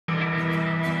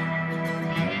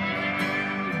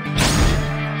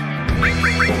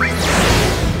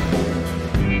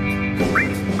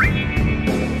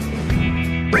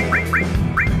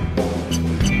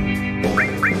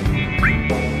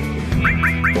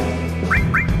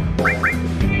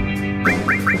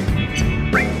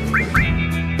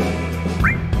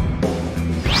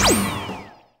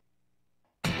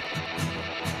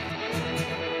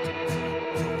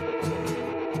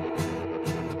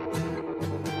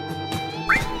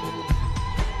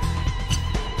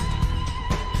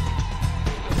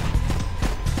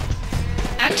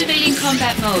Activating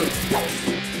combat mode.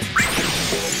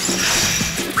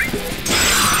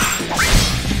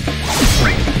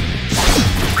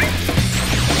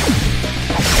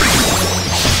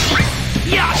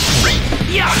 Yeah!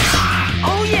 Yeah!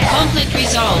 Oh yeah! Conflict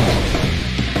resolved.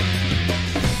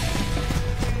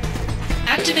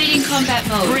 Activating combat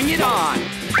mode. Bring it on!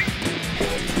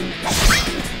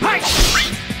 Hi!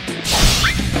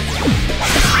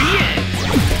 Yeah!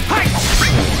 Hi!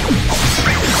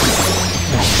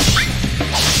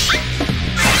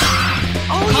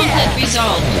 Oh Conflict yeah!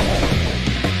 resolved.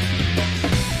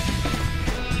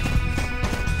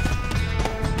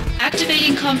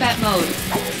 Activating combat mode.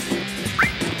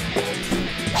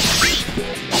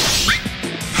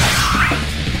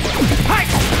 Hi!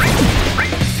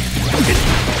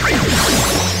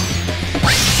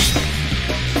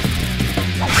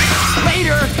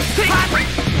 Later!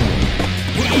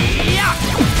 Yeah!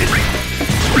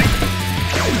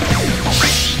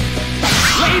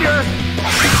 Later!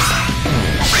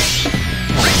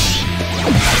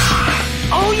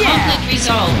 Oh yeah! Conflict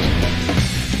resolved.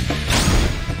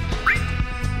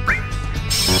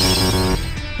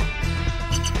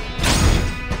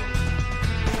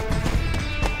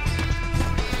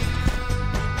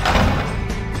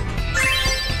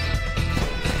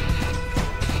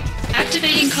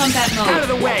 Activating combat Out mode. of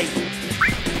the way!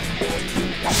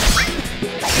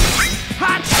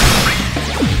 Hot!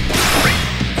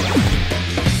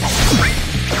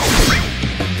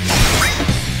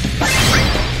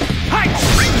 Hi!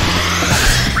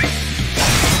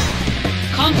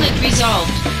 Conflict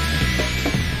resolved.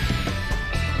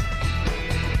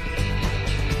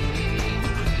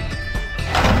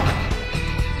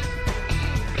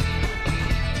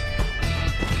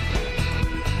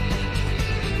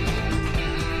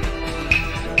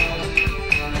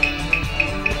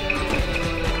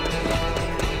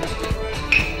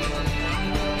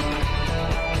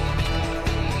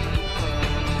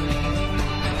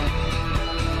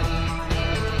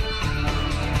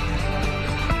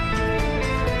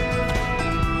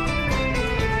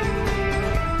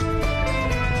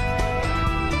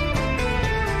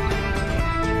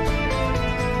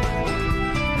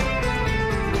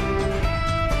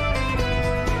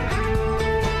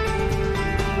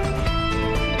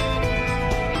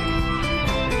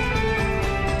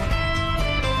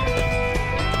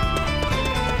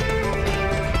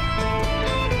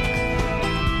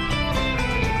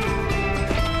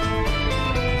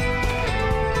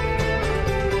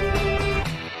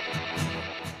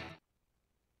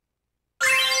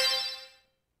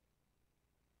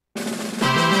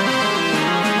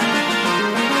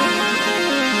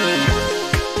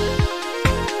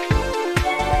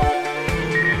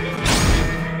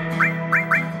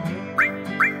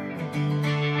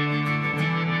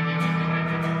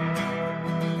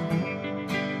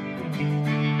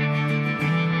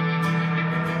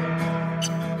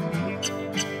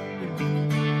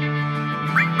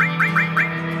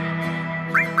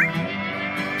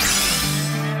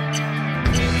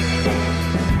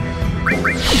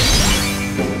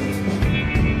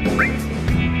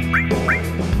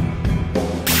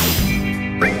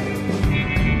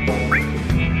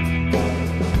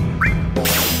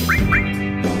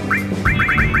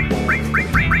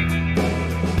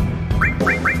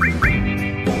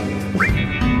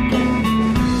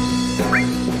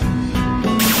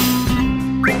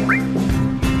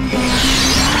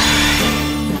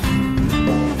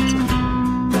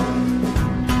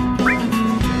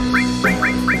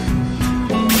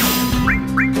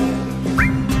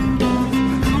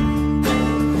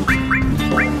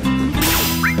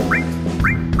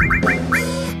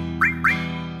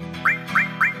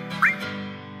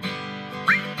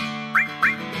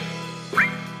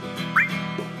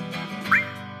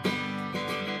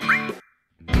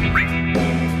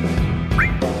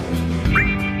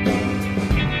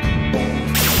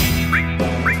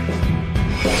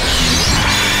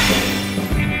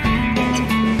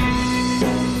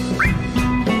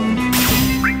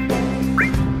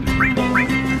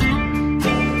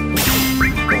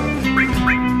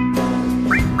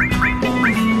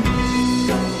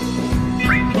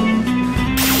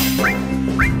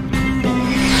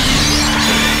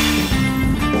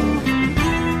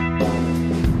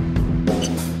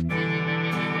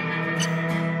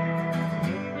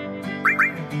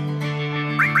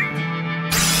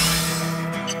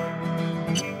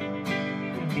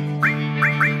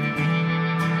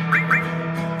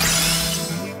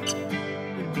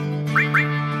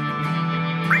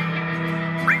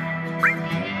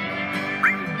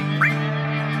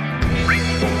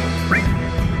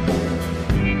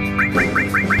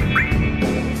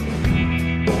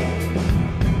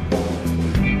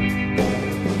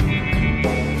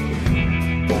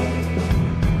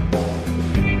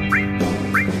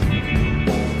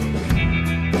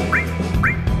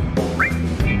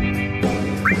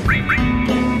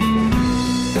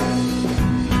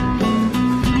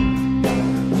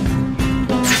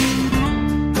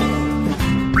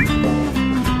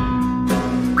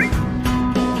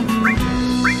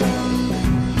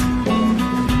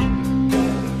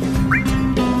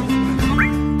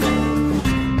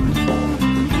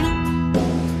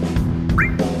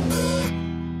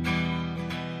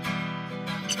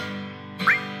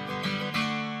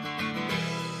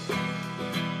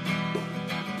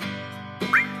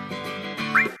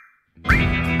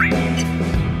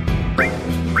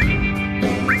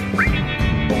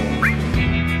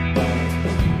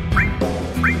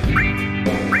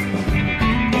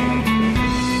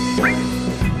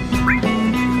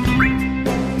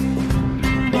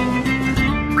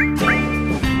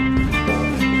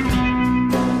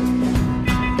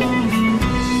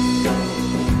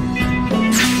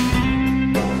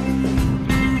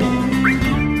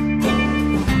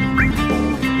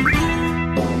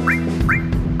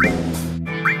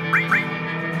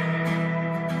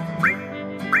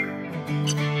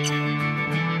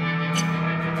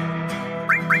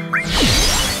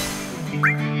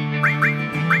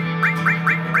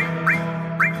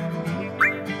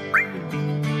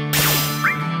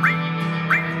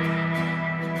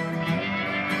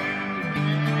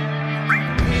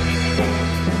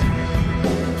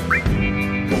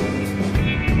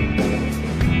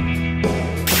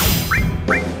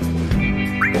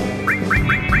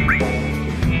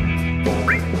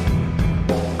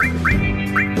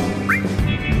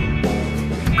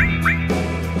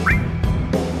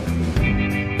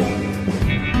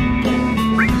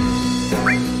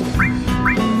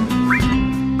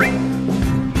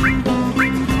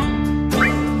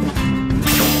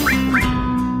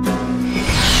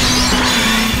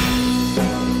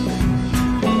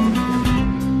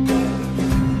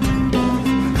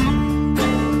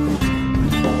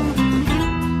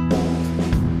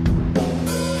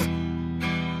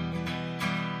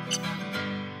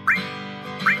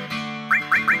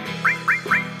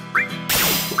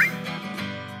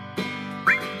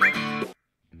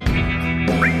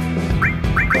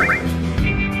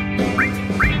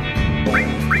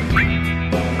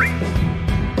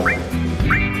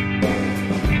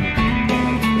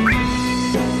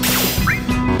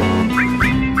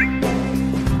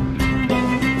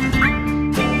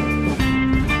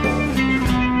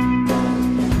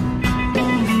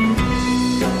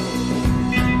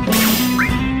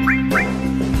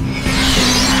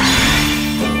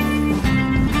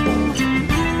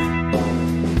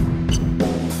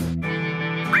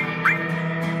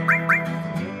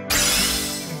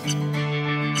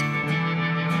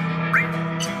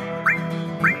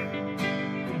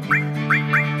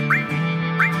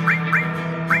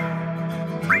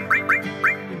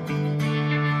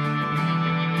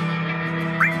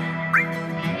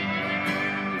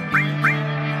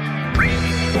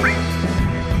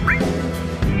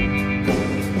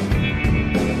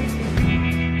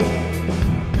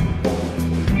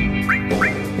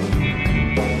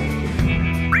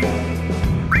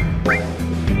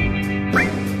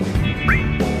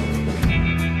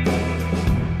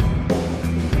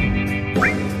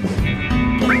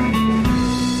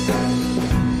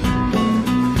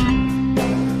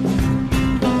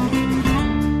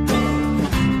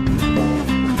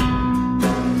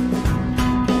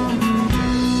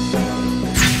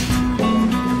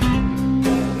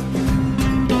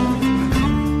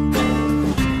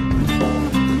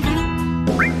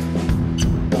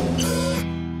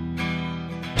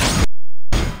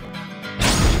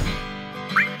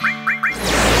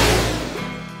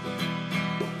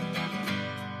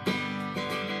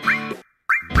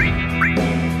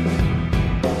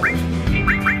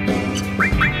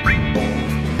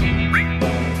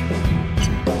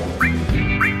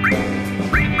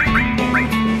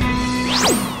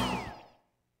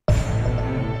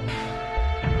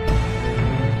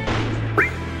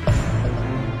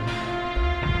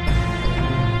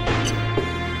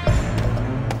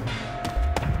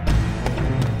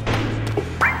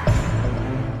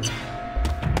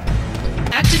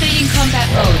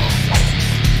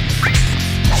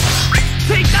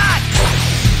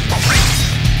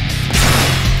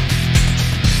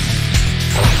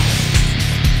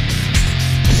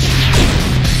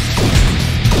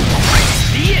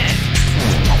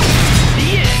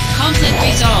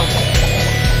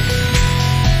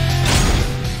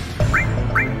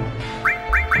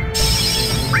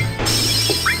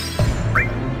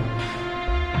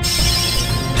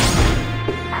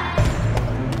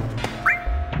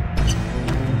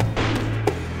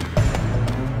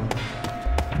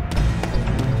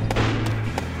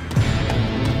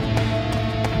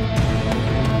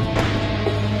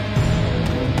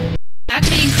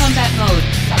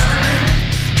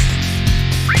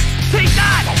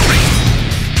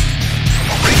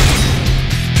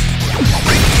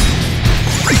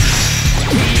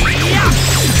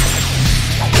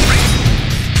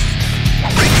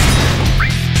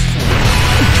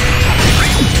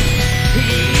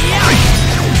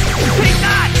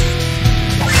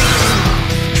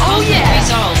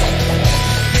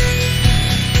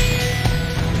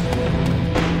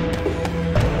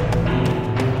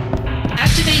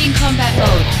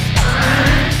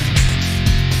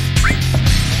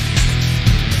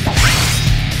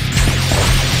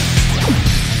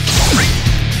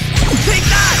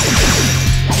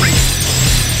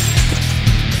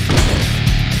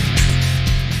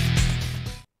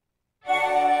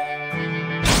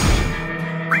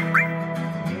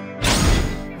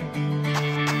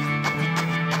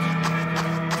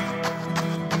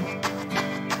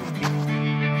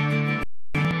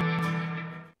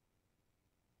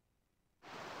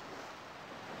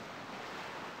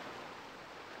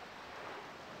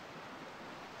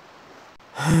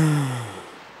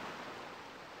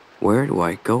 Where do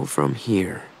I go from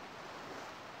here?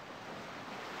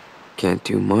 Can't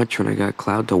do much when I got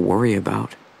Cloud to worry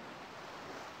about.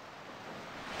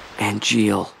 And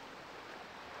Jill.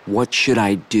 What should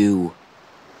I do?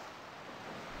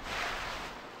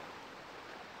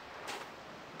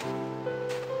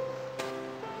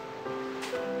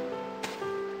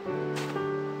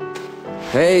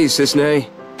 Hey, Cisne.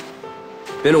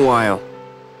 Been a while.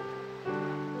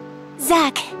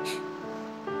 Zack.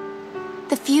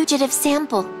 The fugitive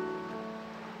sample.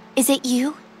 Is it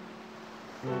you?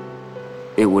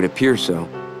 It would appear so.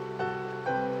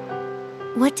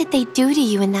 What did they do to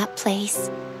you in that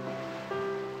place?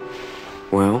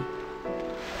 Well,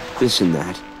 this and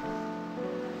that.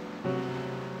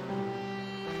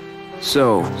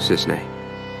 So, Cisne,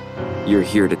 you're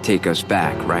here to take us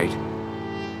back, right?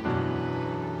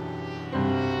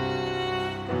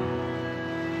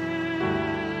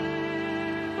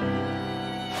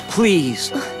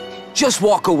 Please, just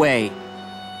walk away.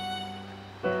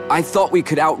 I thought we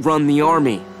could outrun the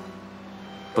army,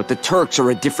 but the Turks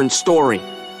are a different story.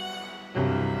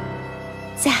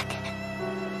 Zack,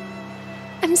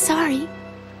 I'm sorry.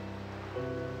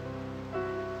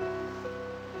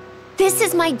 This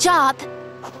is my job.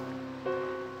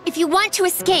 If you want to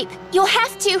escape, you'll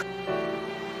have to...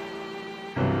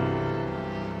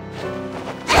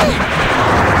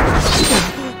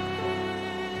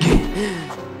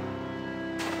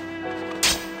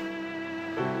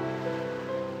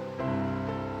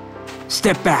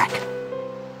 Step back.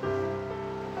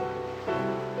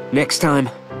 Next time,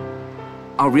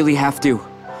 I'll really have to.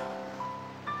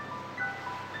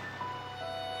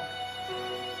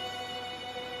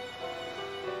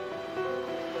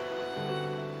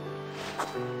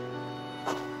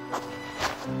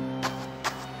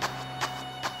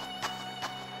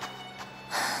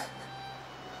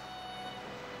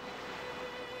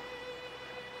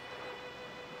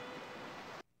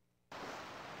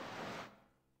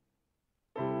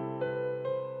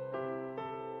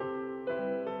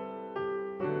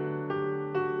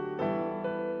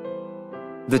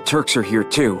 The Turks are here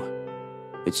too.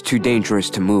 It's too dangerous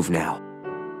to move now.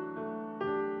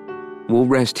 We'll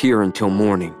rest here until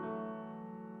morning.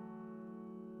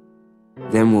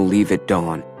 Then we'll leave at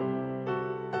dawn.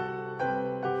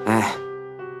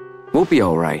 We'll be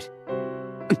all right.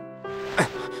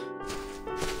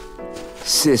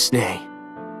 Cisne.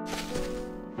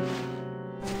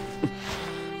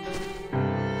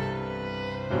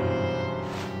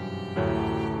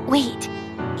 Wait,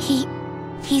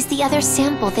 he's the other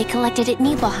sample they collected at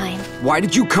Nibelheim. Why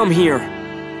did you come here?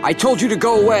 I told you to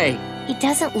go away. He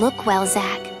doesn't look well,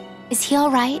 Zack. Is he all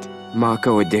right?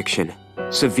 Mako addiction.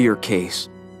 Severe case.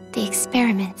 The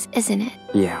experiments, isn't it?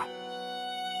 Yeah.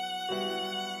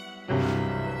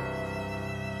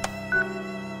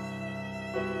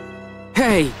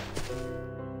 Hey!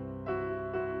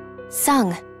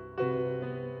 Sung.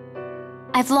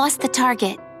 I've lost the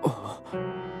target.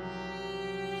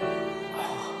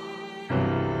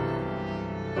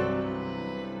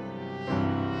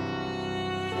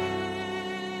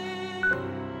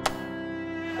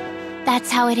 That's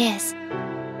how it is.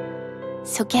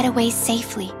 So get away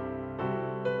safely.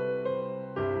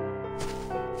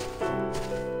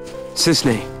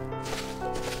 Cisne.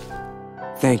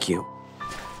 Thank you.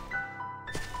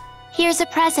 Here's a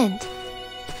present.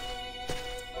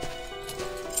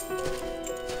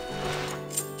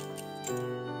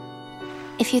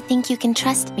 If you think you can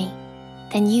trust me,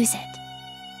 then use it.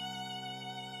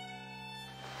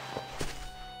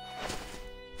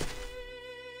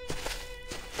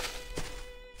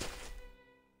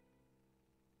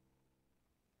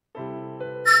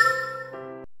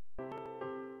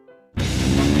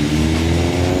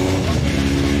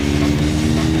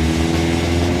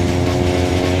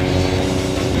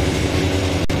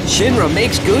 Shinra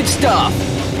makes good stuff!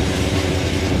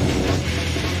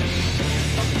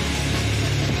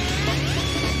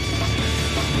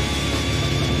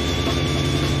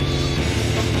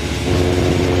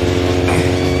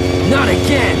 Not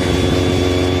again!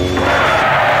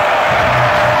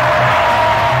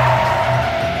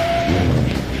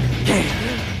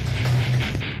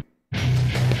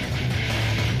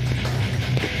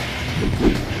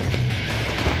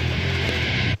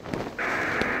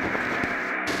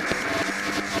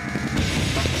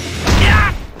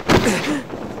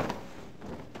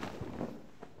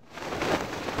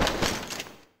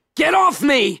 Get off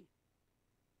me!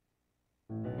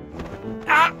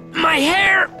 My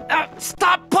hair!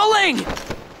 Stop pulling!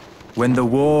 When the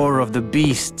war of the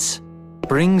beasts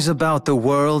brings about the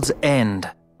world's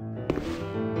end,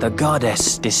 the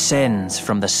goddess descends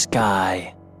from the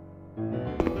sky.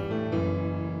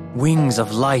 Wings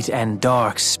of light and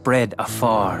dark spread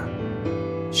afar.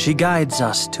 She guides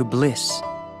us to bliss,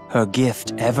 her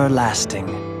gift everlasting.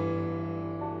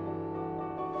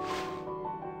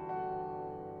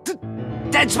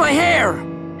 That's my hair!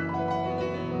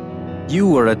 You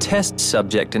were a test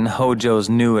subject in Hojo's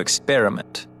new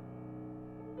experiment.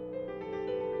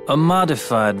 A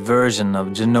modified version of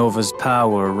Genova's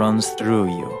power runs through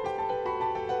you.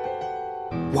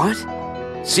 What?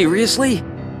 Seriously?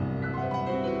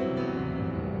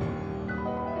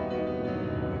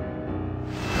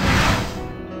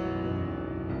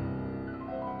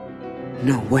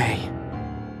 No way.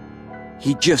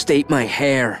 He just ate my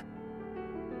hair.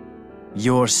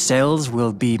 Your cells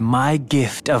will be my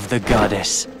gift of the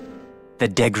goddess. The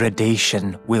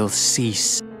degradation will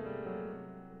cease.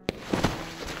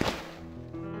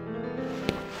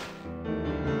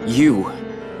 You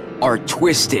are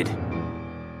twisted.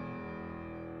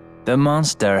 The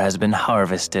monster has been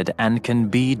harvested and can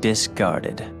be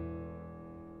discarded.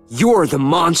 You're the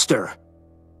monster!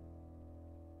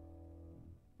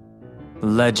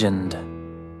 Legend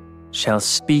shall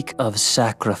speak of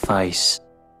sacrifice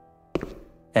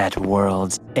at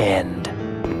world's end.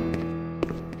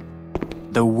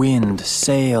 The wind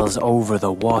sails over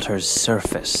the water's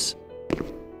surface,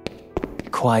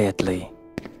 quietly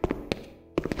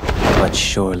but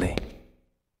surely.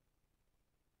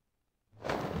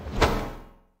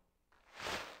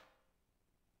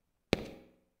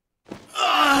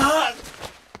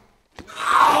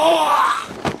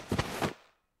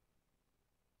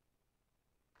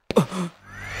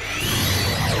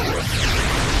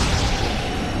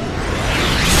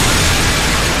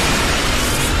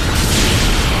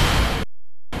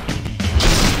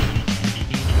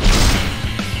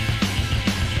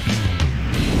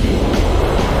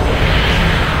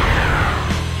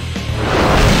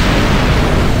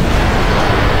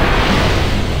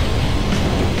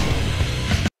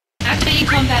 Activating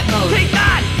combat mode. Take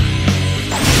that!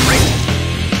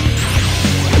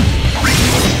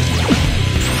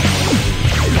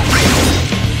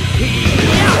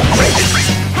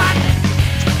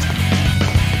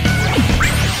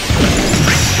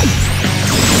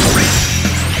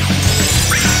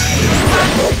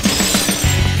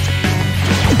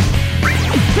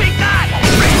 Take that!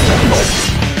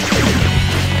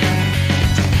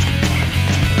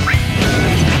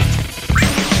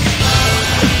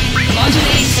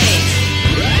 Modulating phase.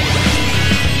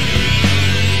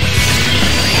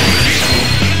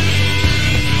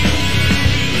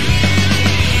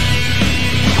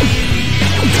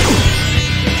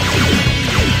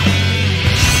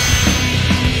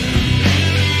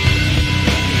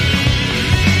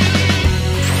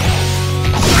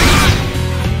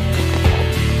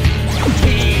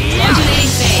 Modulating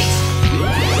phase.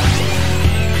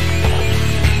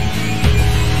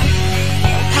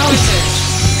 Power surge.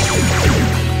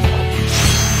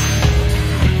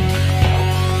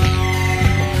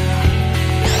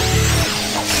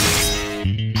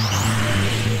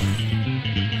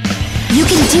 You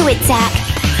can do it, Zack.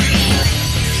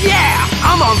 Yeah!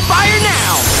 I'm on fire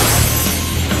now!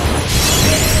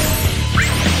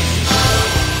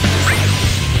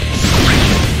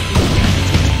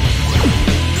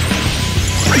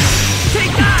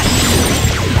 Take that!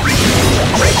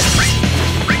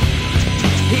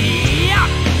 Yeah!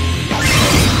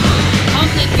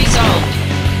 Conflict resolved.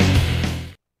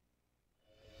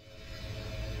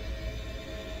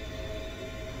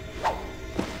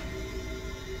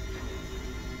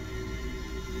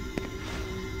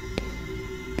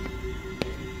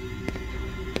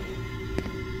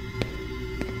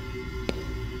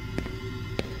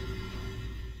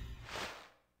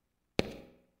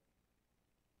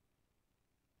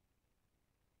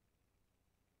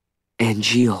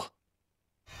 Angeal.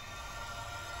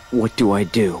 What do I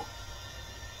do?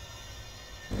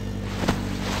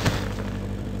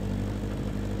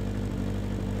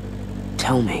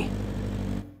 Tell me.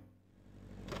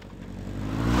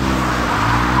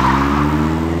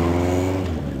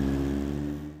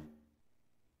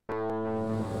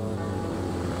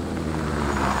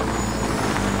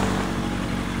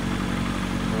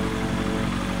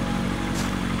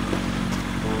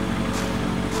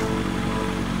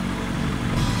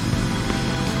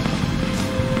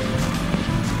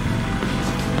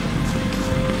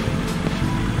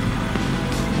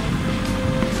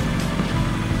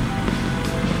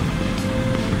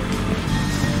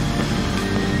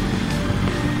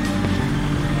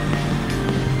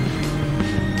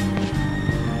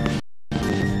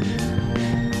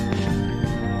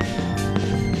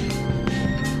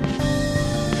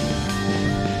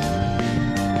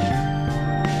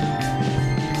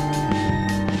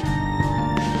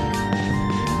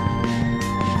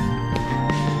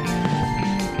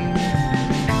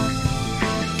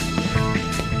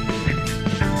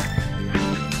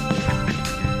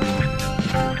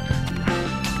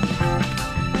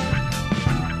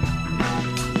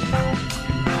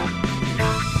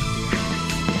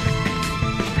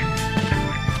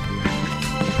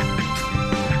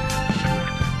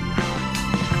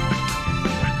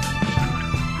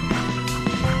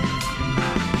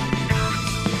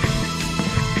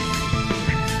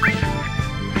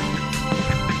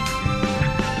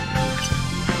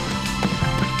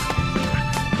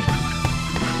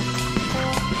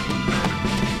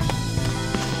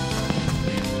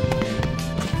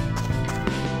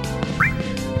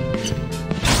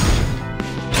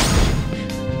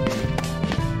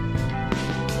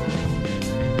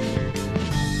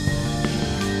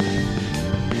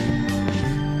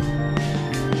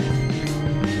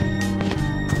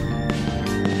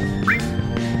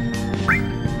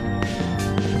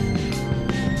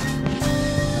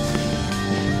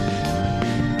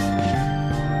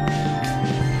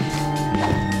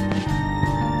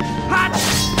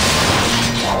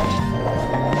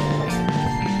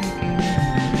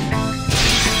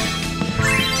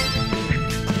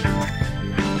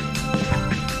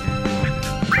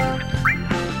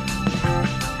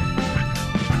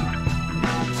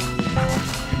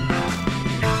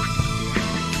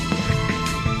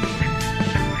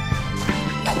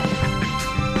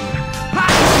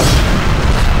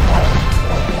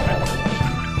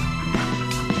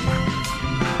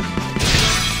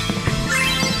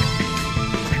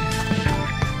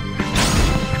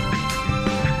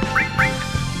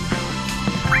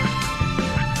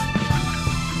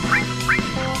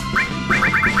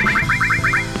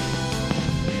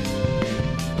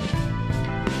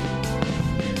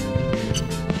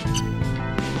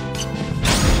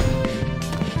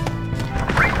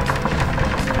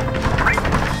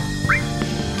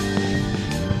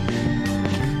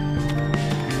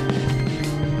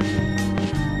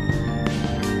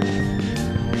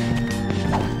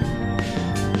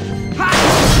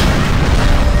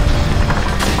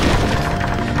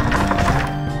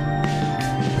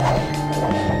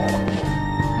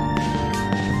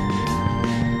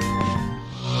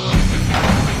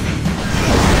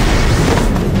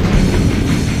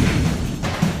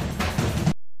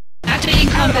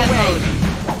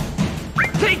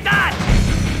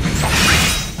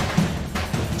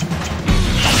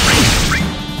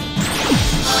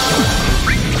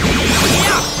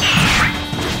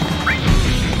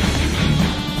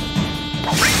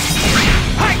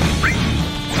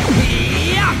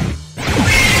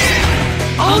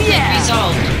 Conflict yeah!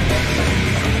 resolved.